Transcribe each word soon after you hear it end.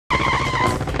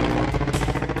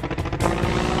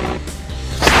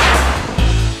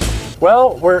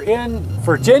Well, we're in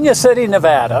Virginia City,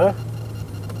 Nevada,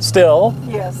 still.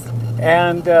 Yes.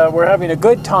 And we're having a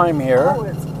good time here. Oh,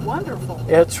 it's wonderful.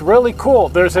 It's really cool.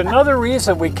 There's another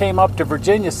reason we came up to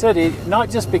Virginia City,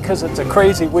 not just because it's a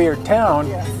crazy, weird town,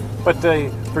 Yes. but the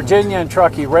Virginia and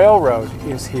Truckee Railroad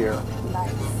is here.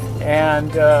 Nice.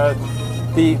 And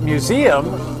the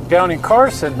museum down in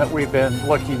Carson that we've been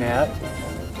looking at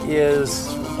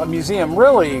is a museum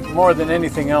really more than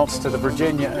anything else to the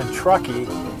Virginia and Truckee.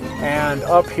 And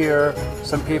up here,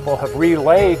 some people have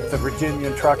relayed the Virginia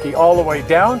and Truckee all the way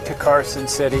down to Carson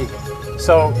City.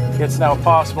 So it's now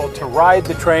possible to ride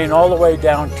the train all the way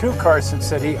down to Carson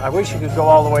City. I wish you could go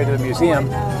all the way to the museum,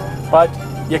 but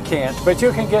you can't. But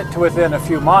you can get to within a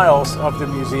few miles of the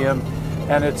museum,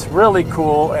 and it's really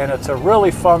cool, and it's a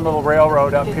really fun little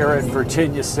railroad up here in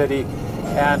Virginia City,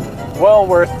 and well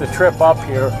worth the trip up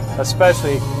here,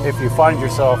 especially if you find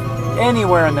yourself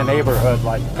anywhere in the neighborhood,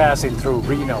 like passing through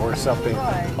Reno or something.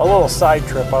 A little side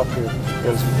trip up here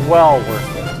is well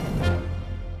worth it.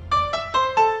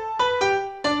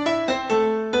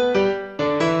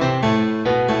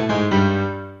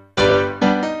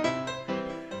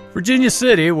 Virginia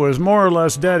City was more or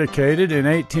less dedicated in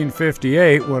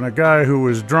 1858 when a guy who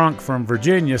was drunk from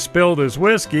Virginia spilled his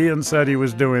whiskey and said he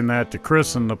was doing that to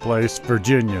christen the place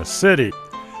Virginia City.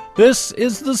 This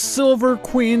is the Silver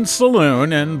Queen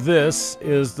Saloon, and this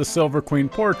is the Silver Queen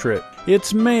portrait.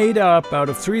 It's made up out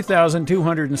of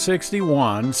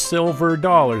 3,261 silver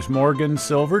dollars, Morgan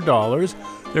silver dollars.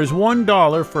 There's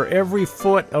 $1 for every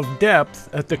foot of depth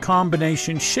at the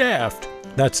combination shaft.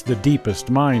 That's the deepest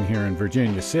mine here in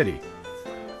Virginia City.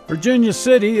 Virginia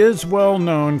City is well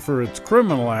known for its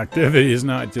criminal activities,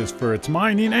 not just for its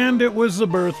mining, and it was the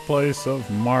birthplace of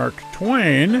Mark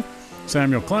Twain.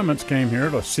 Samuel Clemens came here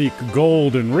to seek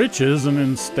gold and riches and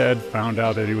instead found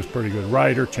out that he was a pretty good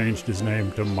writer, changed his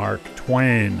name to Mark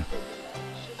Twain.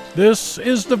 This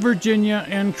is the Virginia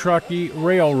and Truckee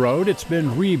Railroad. It's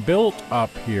been rebuilt up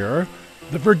here.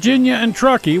 The Virginia and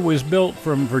Truckee was built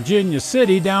from Virginia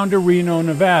City down to Reno,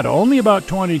 Nevada, only about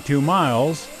 22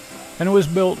 miles, and it was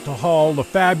built to haul the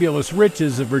fabulous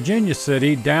riches of Virginia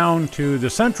City down to the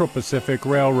Central Pacific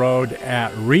Railroad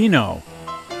at Reno.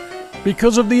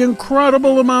 Because of the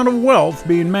incredible amount of wealth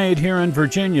being made here in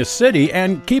Virginia City,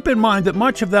 and keep in mind that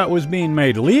much of that was being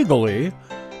made legally,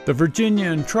 the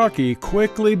Virginia and Truckee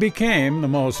quickly became the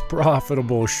most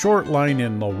profitable short line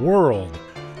in the world.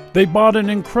 They bought an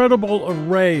incredible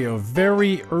array of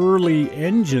very early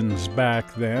engines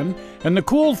back then, and the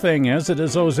cool thing is that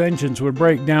as those engines would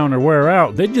break down or wear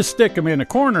out, they'd just stick them in a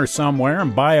corner somewhere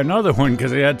and buy another one because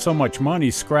they had so much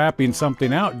money. Scrapping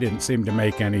something out didn't seem to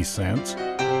make any sense.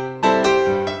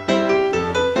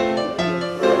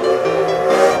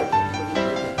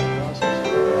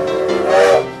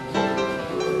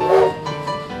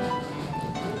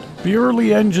 The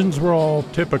early engines were all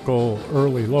typical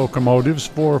early locomotives,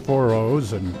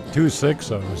 440s and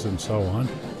 260s and so on.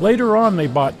 Later on they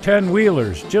bought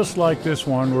 10-wheelers, just like this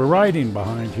one we're riding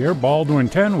behind here, Baldwin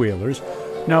 10-wheelers.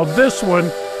 Now this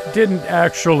one didn't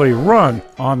actually run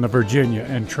on the Virginia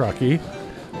and Truckee,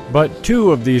 but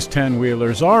 2 of these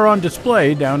 10-wheelers are on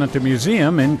display down at the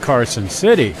museum in Carson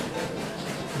City.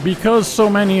 Because so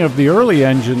many of the early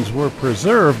engines were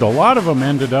preserved, a lot of them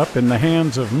ended up in the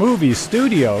hands of movie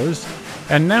studios,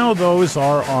 and now those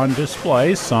are on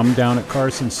display, some down at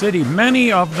Carson City.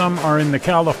 Many of them are in the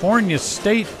California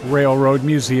State Railroad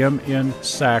Museum in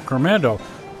Sacramento,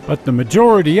 but the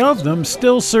majority of them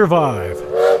still survive.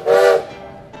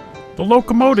 The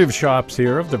locomotive shops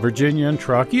here of the Virginia and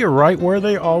Truckee are right where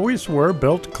they always were,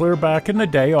 built clear back in the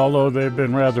day, although they've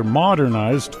been rather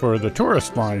modernized for the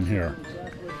tourist line here.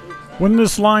 When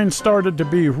this line started to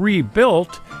be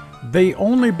rebuilt, they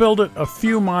only built it a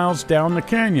few miles down the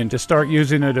canyon to start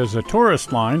using it as a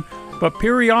tourist line, but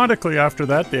periodically after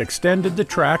that they extended the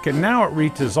track, and now it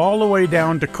reaches all the way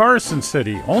down to Carson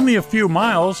City, only a few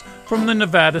miles from the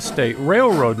Nevada State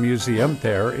Railroad Museum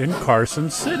there in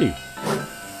Carson City.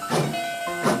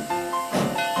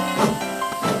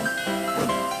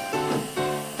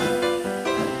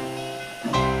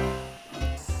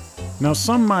 Now,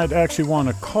 some might actually want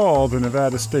to call the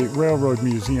Nevada State Railroad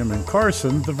Museum in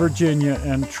Carson the Virginia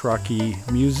and Truckee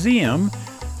Museum.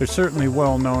 They're certainly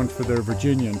well known for their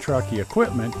Virginia and Truckee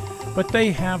equipment, but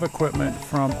they have equipment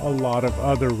from a lot of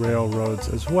other railroads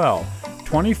as well.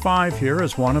 25 here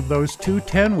is one of those 2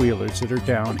 10-wheelers that are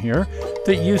down here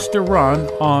that used to run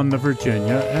on the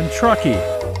Virginia and Truckee.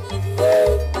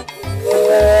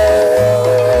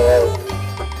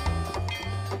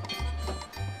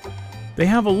 They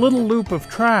have a little loop of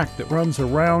track that runs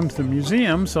around the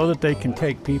museum so that they can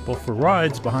take people for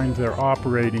rides behind their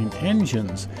operating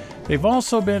engines. They've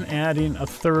also been adding a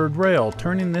third rail,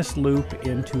 turning this loop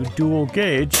into dual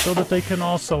gauge so that they can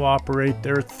also operate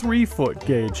their 3-foot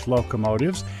gauge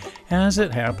locomotives, as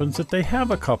it happens that they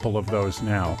have a couple of those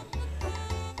now.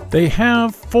 They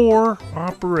have 4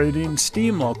 operating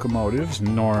steam locomotives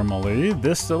normally,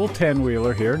 this little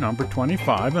 10-wheeler here, number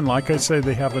 25, and like I say,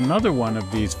 they have another one of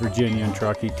these Virginia and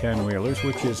Truckee 10-wheelers,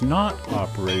 which is not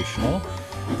operational.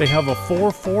 They have a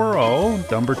 440,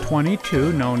 number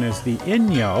 22, known as the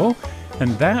Inyo,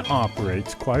 and that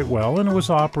operates quite well, and it was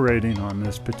operating on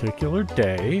this particular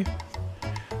day.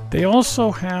 They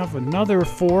also have another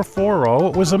 440.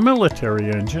 It was a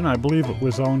military engine. I believe it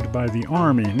was owned by the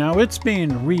Army. Now, it's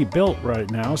being rebuilt right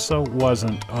now, so it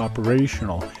wasn't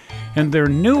operational. And their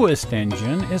newest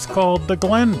engine is called the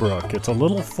Glenbrook. It's a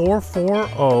little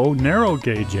 440 narrow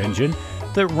gauge engine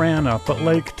that ran up at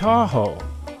Lake Tahoe.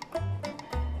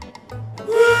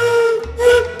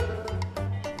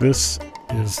 This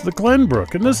is the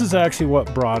Glenbrook, and this is actually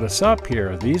what brought us up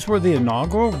here. These were the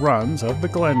inaugural runs of the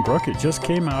Glenbrook. It just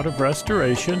came out of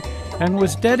restoration and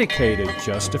was dedicated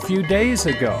just a few days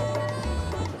ago.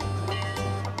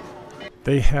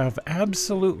 They have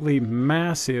absolutely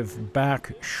massive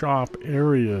back shop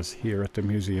areas here at the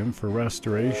museum for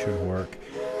restoration work.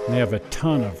 And they have a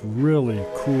ton of really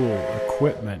cool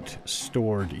equipment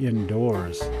stored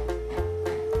indoors.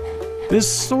 This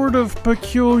sort of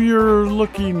peculiar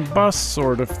looking bus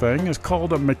sort of thing is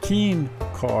called a McKean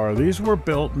car. These were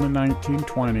built in the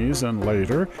 1920s and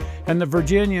later, and the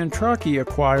Virginia and Truckee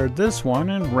acquired this one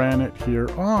and ran it here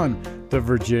on the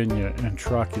Virginia and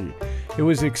Truckee. It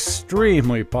was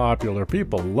extremely popular.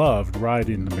 People loved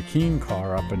riding the McKean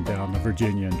car up and down the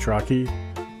Virginia and Truckee.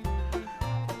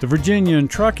 The Virginia and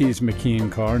Truckee's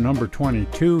McKean car, number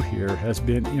 22 here, has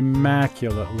been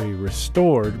immaculately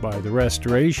restored by the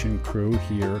restoration crew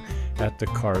here at the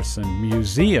Carson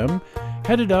Museum,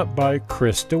 headed up by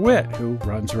Chris DeWitt, who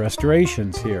runs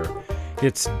restorations here.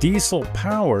 It's diesel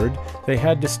powered. They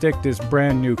had to stick this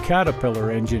brand new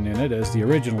Caterpillar engine in it as the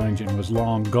original engine was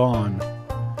long gone.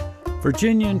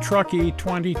 Virginia and Truckee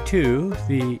 22,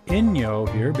 the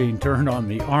Inyo here being turned on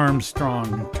the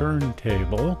Armstrong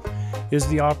turntable, is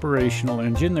the operational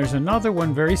engine. There's another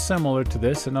one very similar to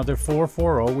this, another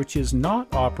 440, which is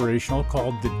not operational,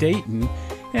 called the Dayton,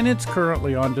 and it's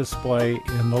currently on display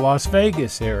in the Las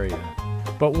Vegas area.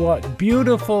 But what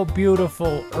beautiful,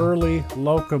 beautiful early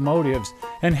locomotives.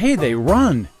 And hey, they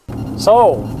run!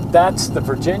 So, that's the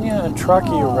Virginia and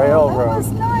Truckee Railroad. That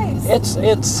was nice.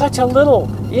 It's such a little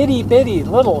itty-bitty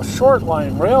little short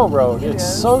line railroad. It's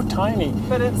so tiny.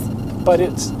 But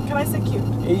it's can I say cute?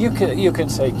 You can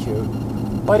say cute.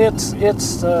 But it's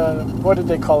what did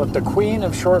they call it? The queen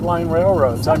of short line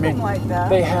railroads. Something like that.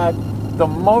 They had the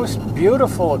most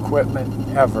beautiful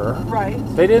equipment ever. Right.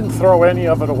 They didn't throw any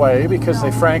of it away because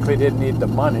they frankly didn't need the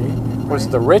money. It was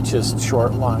the richest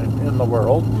short line in the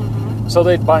world. So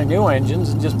they'd buy new engines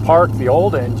and just park the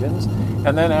old engines.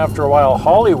 And then after a while,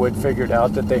 Hollywood figured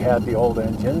out that they had the old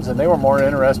engines, and they were more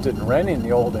interested in renting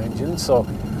the old engines. So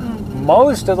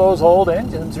most of those old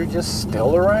engines are just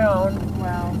still around.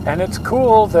 Wow. And it's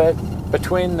cool that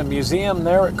between the museum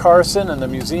there at Carson and the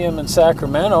museum in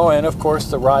Sacramento, and of course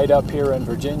the ride up here in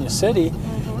Virginia City,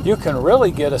 you can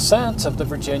really get a sense of the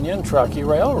Virginia and Truckee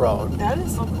Railroad. That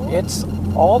is so cool. It's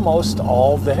almost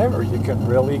all there. You can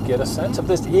really get a sense of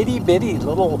this itty-bitty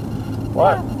little,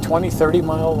 20, 30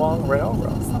 mile long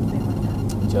railroad. Something like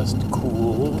that. Just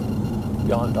cool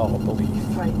beyond all belief.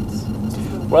 Right.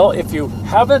 Well, if you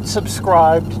haven't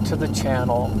subscribed to the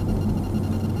channel,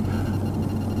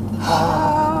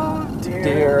 oh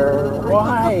dear.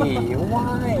 why?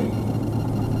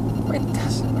 It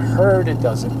doesn't hurt, it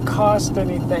doesn't cost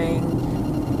anything.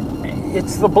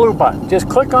 It's the blue button. Just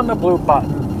click on the blue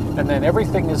button and then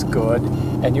everything is good,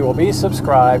 and you will be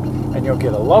subscribed, and you'll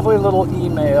get a lovely little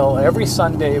email every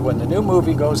Sunday when the new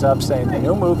movie goes up saying the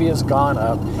new movie has gone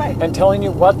up, and telling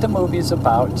you what the movie is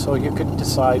about, so you can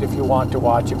decide if you want to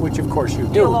watch it, which of course you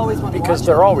do. You'll always want to because watch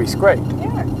they're always great.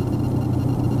 Yeah.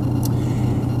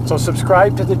 So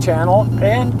subscribe to the channel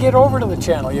and get over to the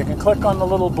channel. You can click on the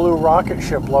little blue rocket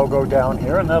ship logo down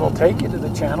here, and that'll take you to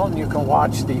the channel, and you can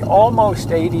watch the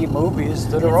almost 80 movies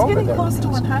that are over there. It's getting close to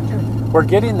 100. We're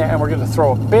getting there, and we're going to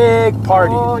throw a big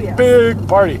party, big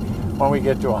party when we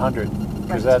get to 100,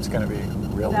 because that's going to be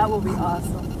really That will be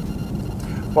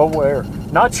awesome. Well, we're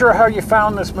not sure how you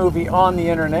found this movie on the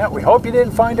internet. We hope you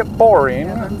didn't find it boring.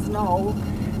 Heavens no.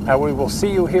 And we will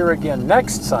see you here again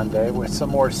next Sunday with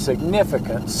some more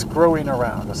significant screwing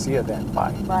around. We'll see you then.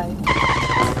 Bye. Bye.